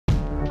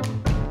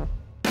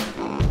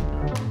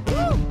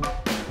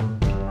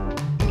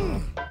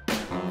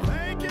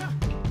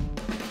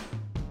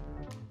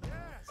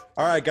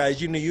All right,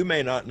 guys, you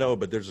may not know,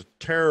 but there's a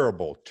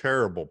terrible,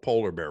 terrible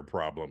polar bear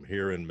problem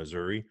here in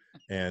Missouri.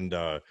 And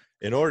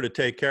in order to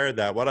take care of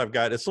that, what I've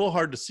got, it's a little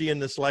hard to see in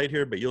this light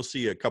here, but you'll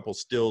see a couple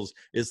stills,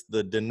 is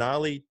the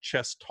Denali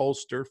chest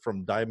holster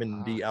from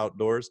Diamond D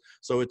Outdoors.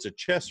 So it's a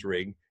chest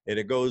rig, and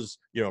it goes,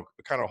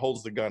 kind of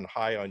holds the gun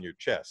high on your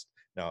chest.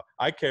 Now,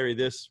 I carry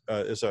this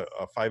as a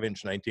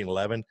 5-inch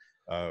 1911,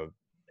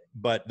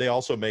 but they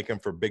also make them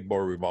for big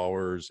bore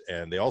revolvers,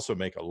 and they also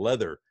make a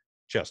leather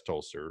chest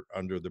holster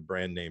under the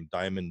brand name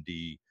Diamond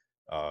D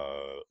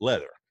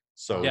leather.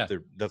 So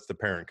that's the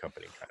parent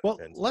company. Well,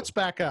 let's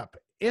back up.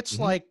 It's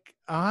like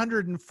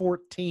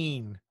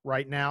 114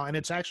 right now, and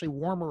it's actually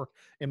warmer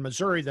in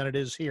Missouri than it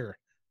is here.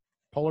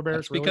 Polar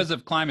bears, That's because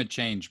of climate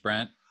change,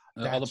 Brent.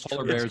 All the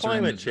polar bears are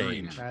in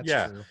Missouri. That's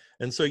true.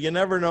 And so you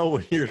never know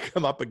when you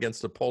come up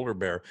against a polar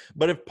bear.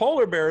 But if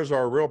polar bears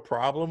are a real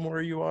problem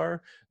where you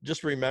are,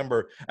 just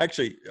remember,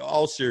 actually,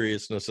 all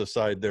seriousness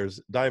aside,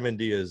 Diamond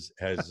D has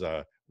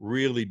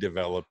really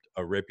developed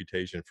a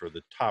reputation for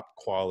the top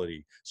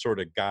quality sort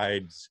of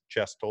guides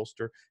chest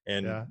holster,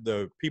 and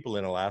the people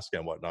in Alaska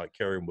and whatnot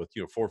carry them with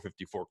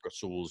 454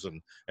 Casuls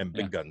and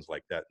big guns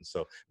like that. And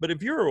so, but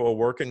if you're a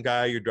working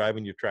guy, you're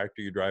driving your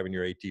tractor, you're driving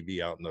your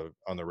ATV out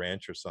on the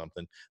ranch or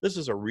something, this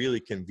is a really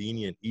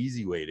convenient,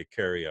 easy way to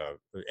carry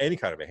any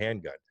kind of a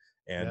handgun.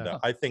 And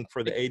I think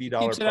for the $80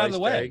 price out of the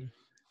way. tag,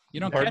 you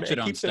don't catch it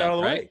on keeps stuff, it out of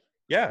the right? way.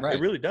 Yeah, it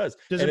really does.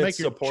 Does it make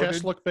your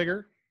chest look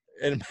bigger?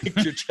 And it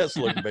makes your chest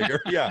look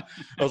bigger. Yeah.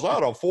 I was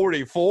out on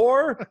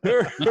 44,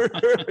 So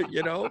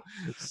no,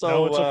 it's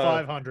a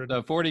 500.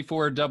 The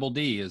 44 double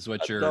D is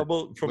what you're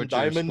double from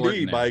Diamond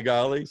D, by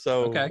golly.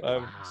 So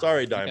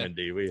sorry, Diamond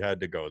D. We had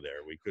to go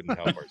there. We couldn't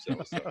help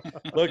ourselves. So,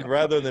 look,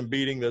 rather than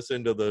beating this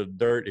into the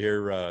dirt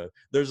here,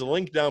 there's a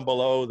link down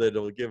below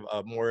that'll give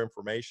more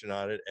information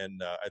on it.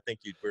 And I think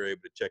you were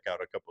able to check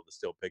out a couple of the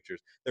still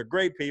pictures. They're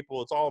great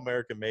people. It's all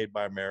American, made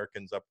by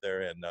Americans up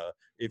there. And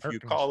if you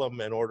call them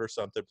and order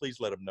something,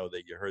 please let them know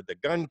that you heard the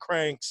Gun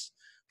Cranks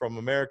from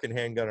American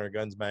Handgunner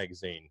Guns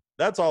Magazine.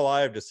 That's all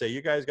I have to say.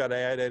 You guys got to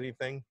add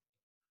anything?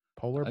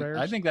 Polar bears?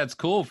 I think that's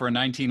cool for a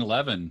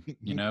 1911.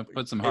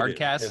 Put some hard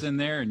casts in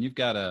there, and you've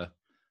got a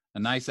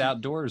nice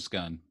outdoors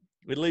gun.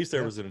 At least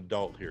there was an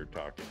adult here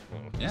talking.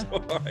 Yeah.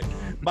 So, all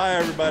right. Bye,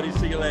 everybody.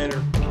 See you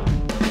later.